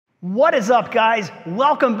What is up, guys?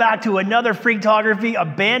 Welcome back to another Freaktography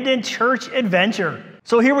abandoned church adventure.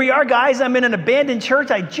 So here we are, guys. I'm in an abandoned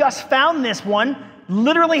church. I just found this one.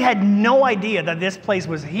 Literally had no idea that this place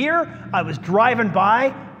was here. I was driving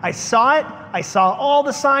by. I saw it. I saw all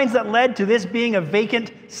the signs that led to this being a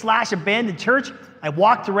vacant / abandoned church. I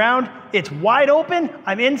walked around. It's wide open.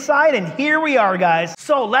 I'm inside, and here we are, guys.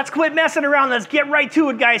 So let's quit messing around. Let's get right to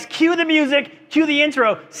it, guys. Cue the music. Cue the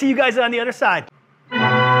intro. See you guys on the other side.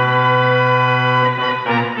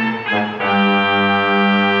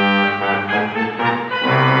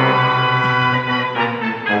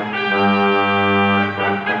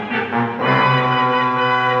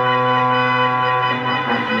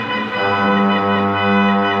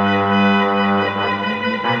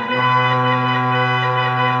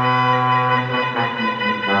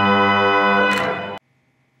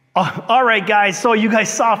 All right, guys, so you guys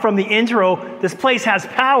saw from the intro, this place has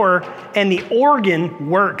power and the organ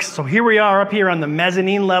works. So here we are up here on the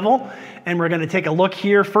mezzanine level, and we're gonna take a look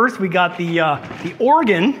here. First, we got the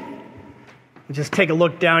organ. We'll just take a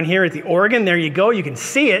look down here at the organ. There you go, you can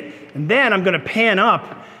see it. And then I'm gonna pan up.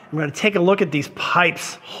 I'm gonna take a look at these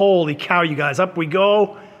pipes. Holy cow, you guys, up we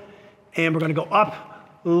go. And we're gonna go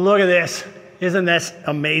up. Look at this. Isn't this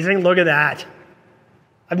amazing? Look at that.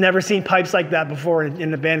 I've never seen pipes like that before in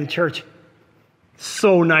an abandoned church.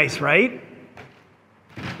 So nice, right?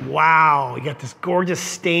 Wow, you got this gorgeous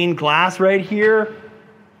stained glass right here.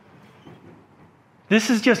 This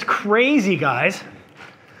is just crazy, guys.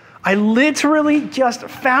 I literally just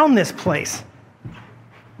found this place.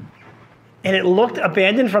 And it looked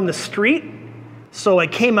abandoned from the street. So I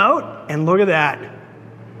came out and look at that.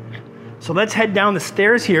 So let's head down the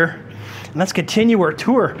stairs here and let's continue our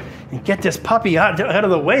tour and get this puppy out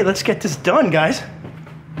of the way. Let's get this done, guys.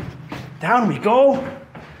 Down we go.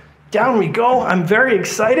 Down we go. I'm very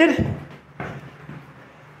excited.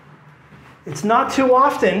 It's not too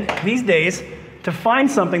often these days to find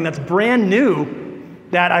something that's brand new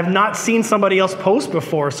that I've not seen somebody else post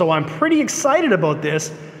before. So I'm pretty excited about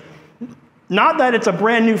this. Not that it's a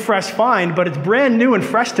brand new fresh find, but it's brand new and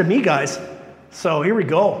fresh to me, guys. So here we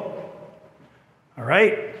go. All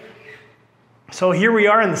right. So here we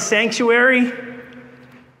are in the sanctuary.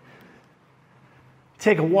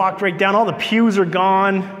 Take a walk right down. All the pews are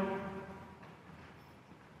gone.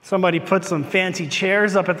 Somebody put some fancy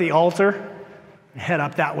chairs up at the altar. Head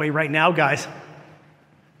up that way right now, guys.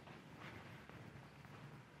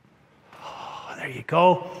 Oh, there you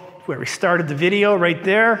go. Where we started the video, right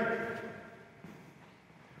there.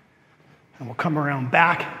 And we'll come around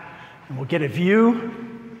back and we'll get a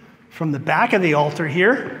view from the back of the altar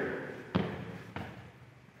here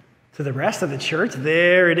to the rest of the church.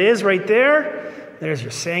 There it is right there. There's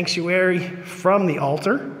your sanctuary from the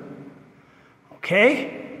altar.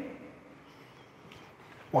 Okay.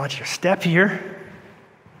 Watch your step here.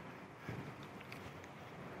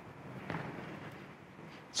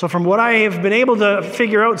 So from what I have been able to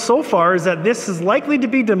figure out so far is that this is likely to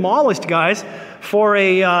be demolished, guys, for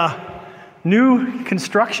a new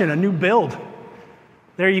construction, a new build.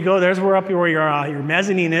 There you go. There's where your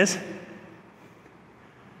mezzanine is.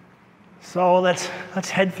 So let's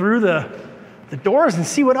head through the doors and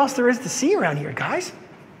see what else there is to see around here, guys.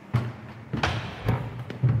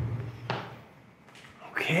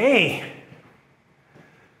 Okay.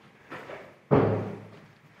 What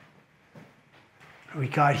do we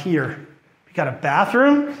got here? We got a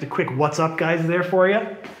bathroom. Just a quick what's up, guys, there for you.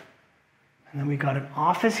 And then we got an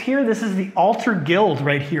office here. This is the altar guild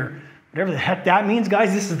right here. Whatever the heck that means,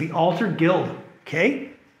 guys, this is the altar guild,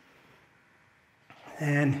 okay?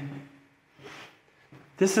 And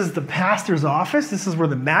this is the pastor's office. This is where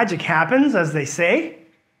the magic happens, as they say.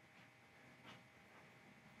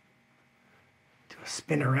 Do a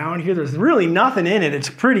spin around here. There's really nothing in it.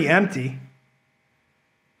 It's pretty empty.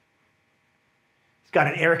 He's got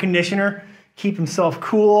an air conditioner. Keep himself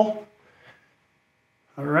cool.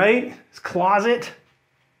 All right. His closet.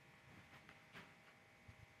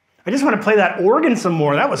 I just want to play that organ some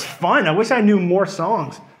more. That was fun. I wish I knew more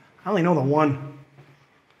songs. I only know the one.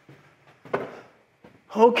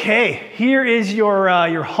 Okay, here is your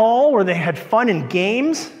hall where they had fun and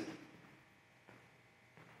games.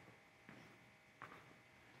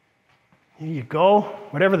 Here you go.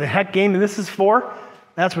 Whatever the heck game this is for,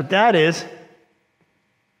 that's what that is.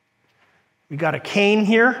 We got a cane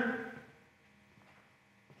here.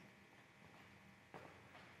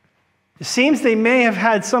 It seems they may have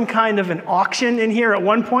had some kind of an auction in here at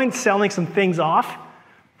one point, selling some things off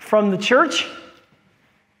from the church.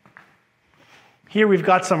 Here we've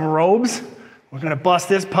got some robes. We're going to bust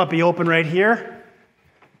this puppy open right here.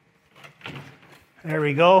 There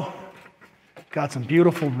we go. Got some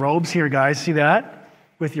beautiful robes here, guys. See that?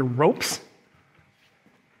 With your ropes.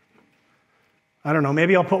 I don't know.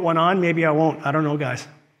 Maybe I'll put one on. Maybe I won't. I don't know, guys.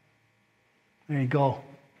 There you go.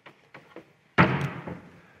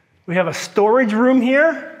 We have a storage room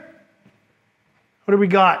here. What do we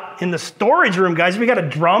got in the storage room, guys? We got a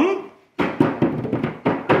drum.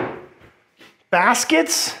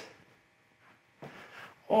 Baskets.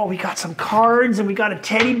 Oh, we got some cards and we got a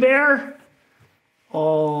teddy bear.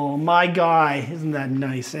 Oh, my guy. Isn't that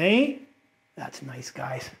nice, eh? That's nice,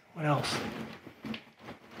 guys. What else?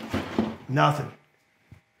 Nothing.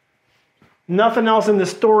 Nothing else in the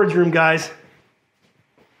storage room, guys.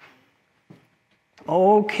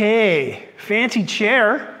 Okay. Fancy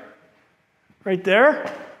chair. Right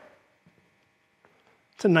there.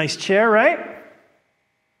 It's a nice chair, right?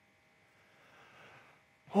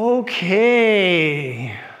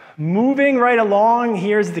 Okay. Moving right along,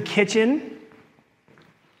 here's the kitchen.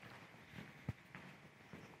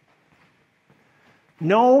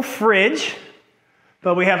 No fridge,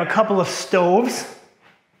 but we have a couple of stoves.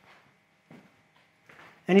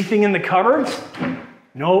 Anything in the cupboards?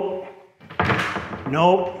 Nope.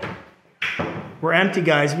 Nope. We're empty,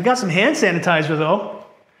 guys. We got some hand sanitizer, though.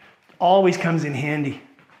 Always comes in handy.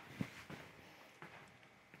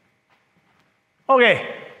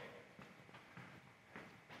 Okay.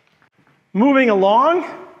 Moving along.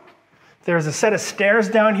 There's a set of stairs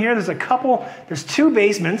down here. There's two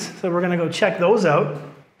basements, so we're going to go check those out.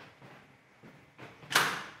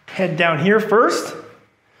 Head down here first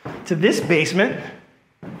to this basement.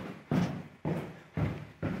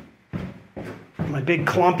 My big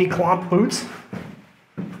clompy clomp boots.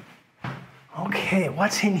 Okay,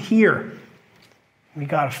 what's in here? We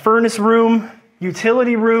got a furnace room,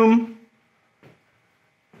 utility room.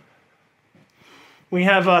 We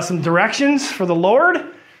have some directions for the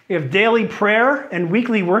Lord. We have daily prayer and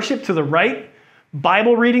weekly worship to the right,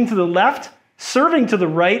 Bible reading to the left, serving to the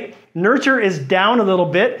right, nurture is down a little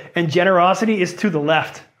bit, and generosity is to the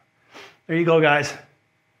left. There you go, guys.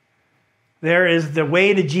 There is the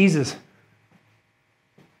way to Jesus.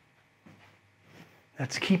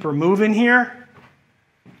 Let's keep her moving here.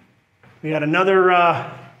 We got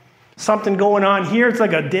another something going on here. It's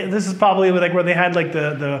like this is probably like where they had like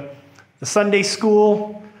the Sunday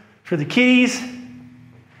school for the kiddies.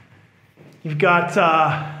 You've got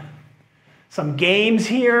some games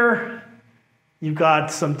here. You've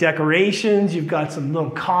got some decorations. You've got some little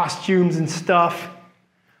costumes and stuff.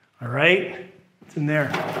 All right, what's in there?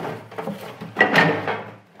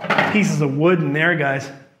 Pieces of wood in there, guys.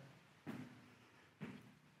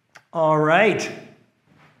 All right.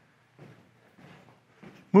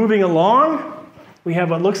 Moving along, we have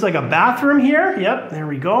what looks like a bathroom here. Yep, there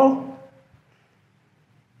we go.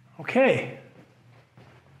 Okay.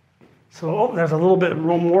 So, there's a little bit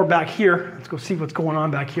more back here. Let's go see what's going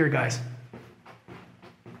on back here, guys.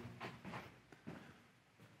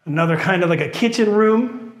 Another kind of like a kitchen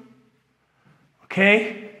room.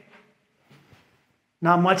 Okay.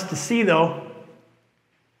 Not much to see, though.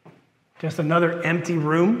 Just another empty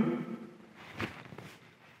room.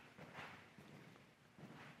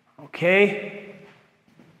 Okay.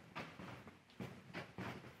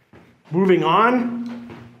 Moving on.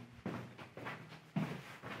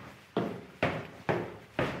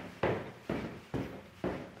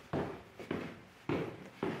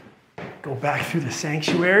 Go back through the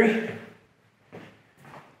sanctuary.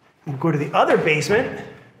 We'll go to the other basement.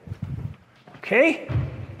 Okay.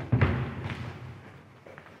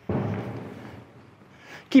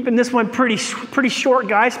 Keeping this one pretty short,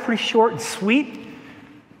 guys. Pretty short and sweet.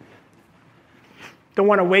 Don't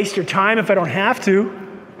want to waste your time if I don't have to.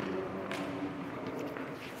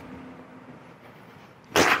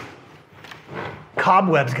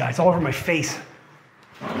 Cobwebs, guys, all over my face.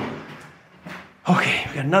 Okay,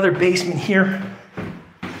 we got another basement here.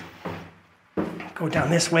 Go down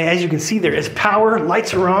this way. As you can see, there is power.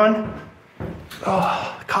 Lights are on.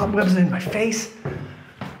 Oh, cobwebs in my face.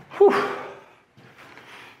 Whew.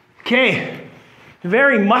 Okay,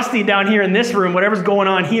 very musty down here in this room, whatever's going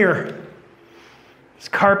on here. This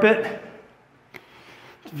carpet,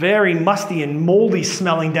 very musty and moldy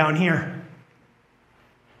smelling down here.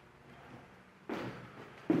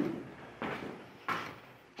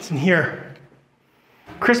 What's in here?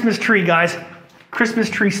 Christmas tree, guys. Christmas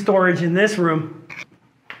tree storage in this room.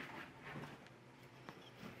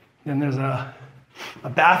 Then there's a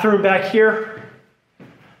bathroom back here.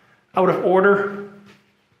 Out of order.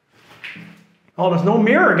 Oh, there's no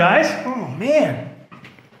mirror, guys. Oh, man.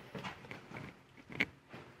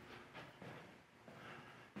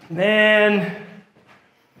 And then,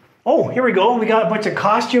 oh, here we go. We got a bunch of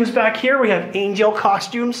costumes back here. We have angel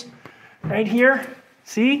costumes right here.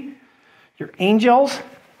 See? Your angels.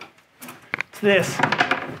 What's this?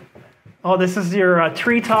 Oh, this is your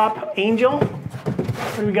treetop angel.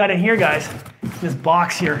 What do we got in here, guys? This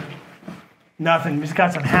box here. Nothing. We just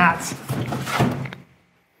got some hats.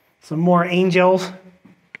 Some more angels.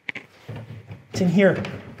 What's in here?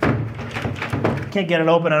 Can't get it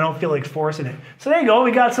open. I don't feel like forcing it. So there you go.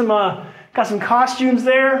 We got some costumes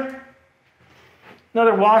there.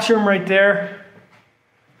 Another washroom right there.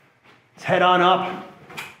 Let's head on up.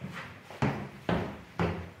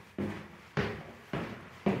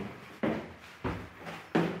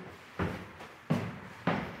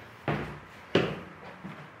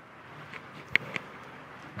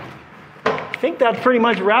 I think that pretty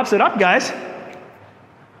much wraps it up, guys.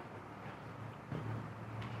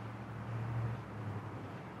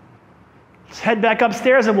 Let's head back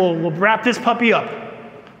upstairs and we'll wrap this puppy up.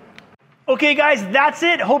 Okay, guys, that's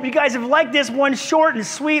it. Hope you guys have liked this one short and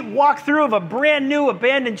sweet walkthrough of a brand new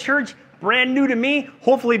abandoned church. Brand new to me,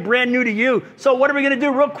 hopefully brand new to you. So what are we gonna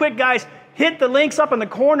do real quick, guys? Hit the links up in the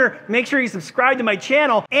corner. Make sure you subscribe to my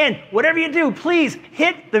channel. And whatever you do, please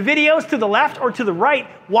hit the videos to the left or to the right.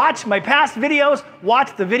 Watch my past videos.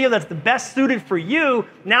 Watch the video that's the best suited for you.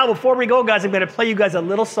 Now, before we go, guys, I'm gonna play you guys a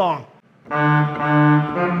little song.